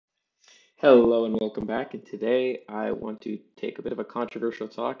Hello and welcome back. And today I want to take a bit of a controversial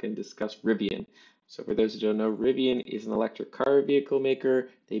talk and discuss Rivian. So, for those who don't know, Rivian is an electric car vehicle maker.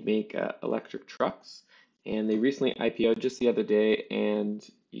 They make electric trucks, and they recently IPO'd just the other day. And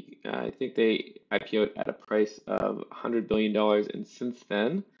I think they IPO'd at a price of $100 billion. And since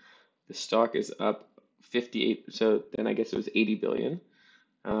then, the stock is up 58. So then I guess it was 80 billion.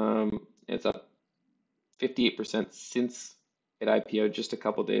 It's up 58% since it IPO'd just a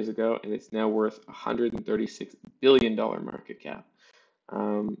couple days ago, and it's now worth $136 billion market cap.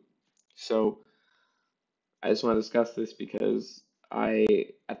 Um, so I just want to discuss this because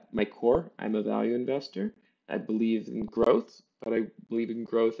at my core, I'm a value investor. I believe in growth, but I believe in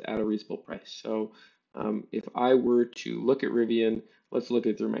growth at a reasonable price. So if I were to look at Rivian, let's look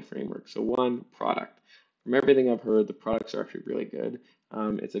at it through my framework. So one, product. From everything I've heard, the products are actually really good.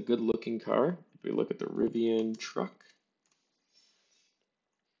 It's a good looking car. If we look at the Rivian truck,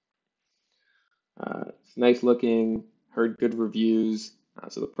 it's nice looking, heard good reviews,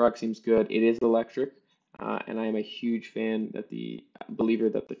 so the product seems good. It is electric, and I am a huge fan that the believer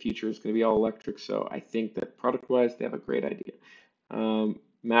that the future is going to be all electric. So I think that product-wise, they have a great idea.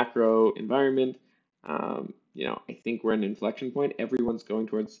 Macro environment, I think we're at an inflection point. Everyone's going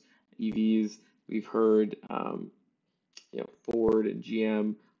towards EVs. We've heard, Ford and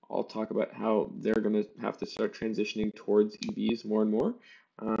GM all talk about how they're going to have to start transitioning towards EVs more and more.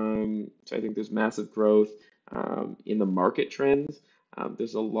 So I think there's massive growth in the market trends.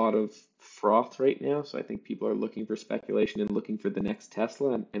 There's a lot of froth right now, so I think people are looking for speculation and looking for the next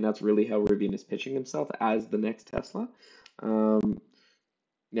Tesla, and that's really how Rivian is pitching himself as the next Tesla. Um,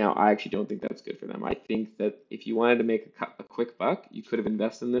 Now, I actually don't think that's good for them. I think that if you wanted to make a quick buck, you could have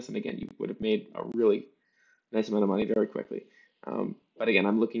invested in this, and again, you would have made a really nice amount of money very quickly. But again,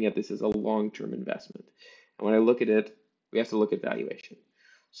 I'm looking at this as a long-term investment. And when I look at it, we have to look at valuation.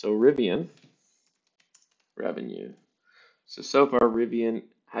 So Rivian revenue. So far, Rivian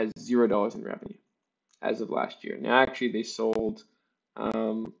has $0 in revenue as of last year. Now, actually, they sold,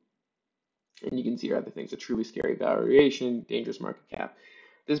 and you can see here other things, a truly scary valuation, dangerous market cap.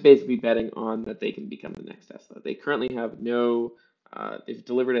 This is basically betting on that they can become the next Tesla. They currently have they've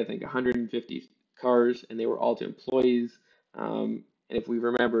delivered, I think, 150 cars, and they were all to employees. And if we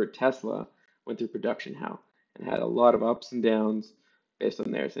remember, Tesla went through production hell and had a lot of ups and downs based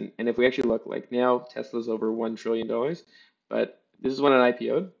on theirs. And if we actually look, like now, Tesla's over $1 trillion, but this is when it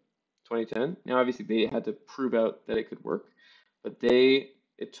IPO'd, 2010. Now, obviously, they had to prove out that it could work, but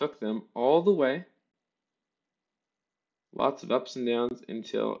it took them all the way, lots of ups and downs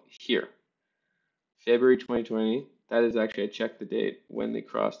until here, February 2020. That is actually, I checked the date when they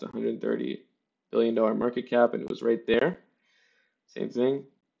crossed $130 billion market cap, and it was right there. Same thing,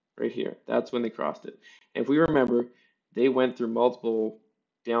 right here. That's when they crossed it. And if we remember, they went through multiple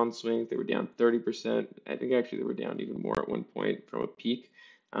downswings. They were down 30%. I think actually they were down even more at one point from a peak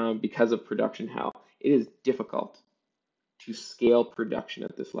because of production hell. It is difficult to scale production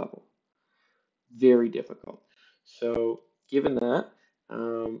at this level. Very difficult. So given that,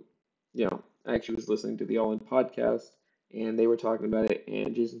 I actually was listening to the All In podcast, and they were talking about it.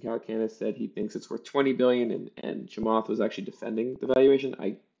 And Jason Calacanis said he thinks it's worth 20 billion, and Chamath was actually defending the valuation.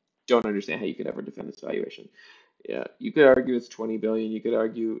 I don't understand how you could ever defend this valuation. Yeah, you could argue it's 20 billion. You could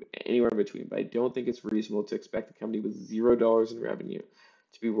argue anywhere in between, but I don't think it's reasonable to expect a company with $0 in revenue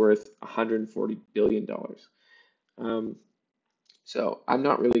to be worth $140 billion. So I'm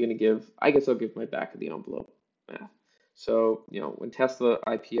not really going to give, I guess I'll give my back of the envelope math. So, when Tesla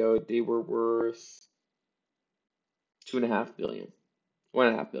IPO'd, they were worth 2.5 billion,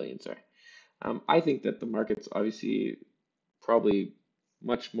 1.5 billion, sorry. I think that the market's obviously probably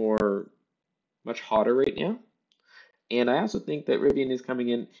much hotter right now. And I also think that Rivian is coming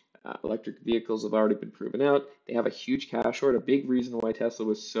in. Electric vehicles have already been proven out. They have a huge cash short. A big reason why Tesla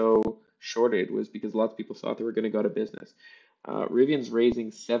was so shorted was because lots of people thought they were going to go out of business. Rivian's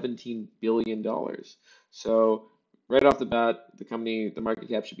raising $17 billion. So right off the bat, the market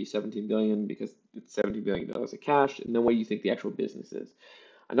cap should be 17 billion because it's $17 billion of cash. And then what do you think the actual business is?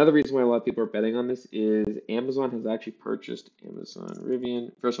 Another reason why a lot of people are betting on this is Amazon has actually purchased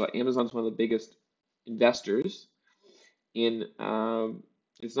Rivian. First of all, Amazon's one of the biggest investors in,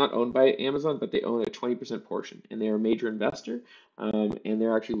 it's not owned by Amazon, but they own a 20% portion, and they're a major investor, and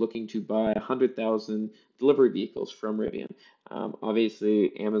they're actually looking to buy 100,000 delivery vehicles from Rivian.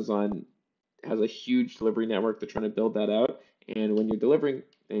 Obviously, Amazon has a huge delivery network. They're trying to build that out, and when you're delivering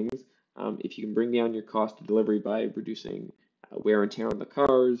things, if you can bring down your cost of delivery by reducing wear and tear on the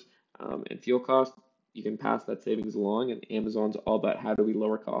cars and fuel costs, you can pass that savings along, and Amazon's all about how do we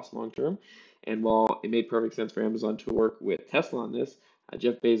lower costs long term. And while it made perfect sense for Amazon to work with Tesla on this,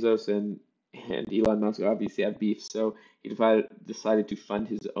 Jeff Bezos and and Elon Musk obviously had beef, so he decided to fund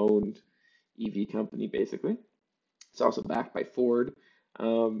his own EV company, basically. It's also backed by Ford.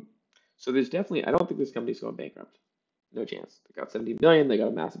 Um, so there's definitely, I don't think this company's going bankrupt. No chance. They got 17 billion. They got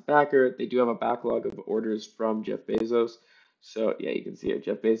a massive backer. They do have a backlog of orders from Jeff Bezos. So yeah, you can see it.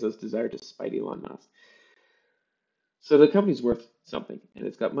 Jeff Bezos' desire to spite Elon Musk. So the company's worth something, and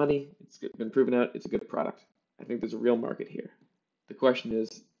it's got money. It's been proven out. It's a good product. I think there's a real market here. The question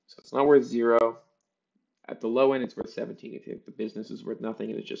is, so it's not worth zero. At the low end, it's worth 17 if you think the business is worth nothing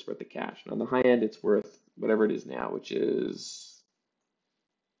and it's just worth the cash. And on the high end, it's worth whatever it is now, which is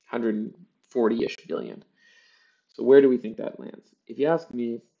 140-ish billion. So where do we think that lands? If you ask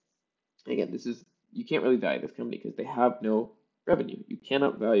me, again, you can't really value this company because they have no revenue. You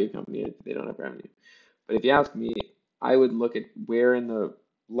cannot value a company if they don't have revenue. But if you ask me, I would look at where in the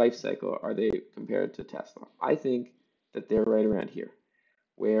life cycle are they compared to Tesla. I think that they're right around here,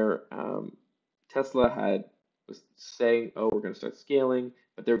 where Tesla was saying, oh, we're going to start scaling,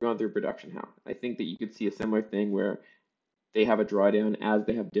 but they're going through production now. I think that you could see a similar thing where they have a drawdown as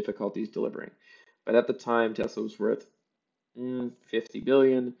they have difficulties delivering. But at the time, Tesla was worth 50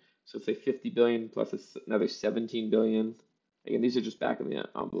 billion. So say 50 billion plus another 17 billion. Again, these are just back of the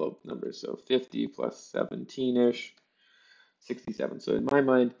envelope numbers. So 50 plus 17-ish, 67. So in my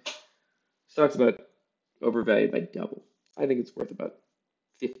mind, stock's about overvalued by double. I think it's worth about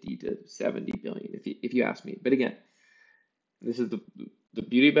 50 to 70 billion if you ask me. But again, this is the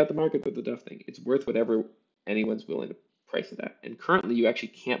beauty about the market, but the tough thing. It's worth whatever anyone's willing to price it at. And currently, you actually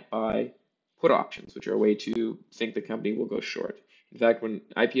can't buy put options, which are a way to think the company will go short. In fact, when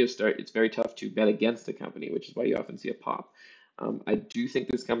IPOs start, it's very tough to bet against a company, which is why you often see a pop. I do think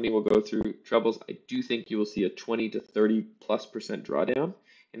this company will go through troubles. I do think you will see a 20 to 30+% drawdown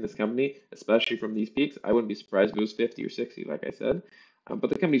in this company, especially from these peaks. I wouldn't be surprised if it was 50 or 60, like I said. But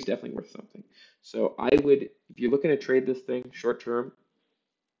the company's definitely worth something. So I would, if you're looking to trade this thing short term,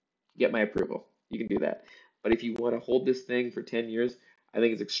 get my approval. You can do that. But if you want to hold this thing for 10 years, I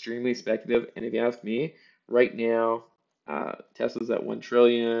think it's extremely speculative. And if you ask me, right now, Tesla's at 1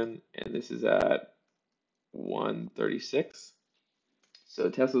 trillion and this is at 136. So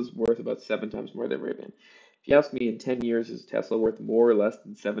Tesla's worth about 7 times more than Rivian. If you ask me in 10 years, is Tesla worth more or less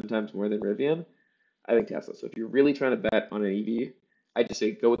than 7 times more than Rivian? I think Tesla. So if you're really trying to bet on an EV, I just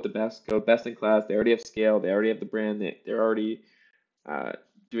say go with the best, go best in class. They already have scale, they already have the brand, they're already uh,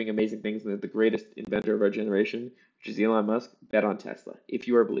 doing amazing things. And the greatest inventor of our generation, which is Elon Musk, bet on Tesla if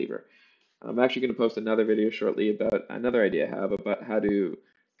you are a believer. I'm actually going to post another video shortly about another idea I have about how to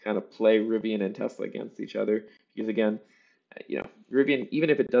kind of play Rivian and Tesla against each other. Because again, Rivian, even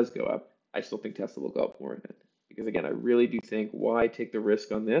if it does go up, I still think Tesla will go up more than it. Because again, I really do think why take the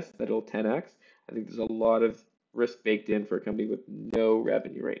risk on this that it'll 10x? I think there's a lot of risk baked in for a company with no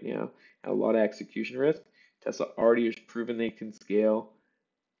revenue right now, and a lot of execution risk. Tesla already has proven they can scale,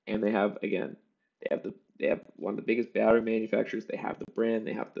 and they have again, they have one of the biggest battery manufacturers. They have the brand,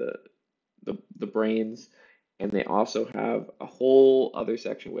 they have the brains, and they also have a whole other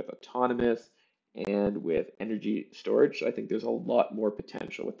section with autonomous and with energy storage. So I think there's a lot more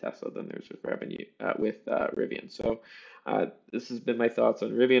potential with Tesla than there's with Rivian. So this has been my thoughts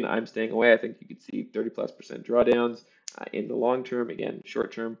on Rivian. I'm staying away. I think you could see 30+% drawdowns in the long term. Again,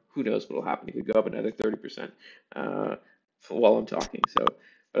 short term, who knows what will happen? It could go up another 30% while I'm talking. So,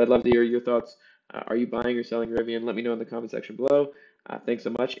 but I'd love to hear your thoughts. Are you buying or selling Rivian? Let me know in the comment section below. Thanks so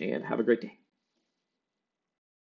much and have a great day.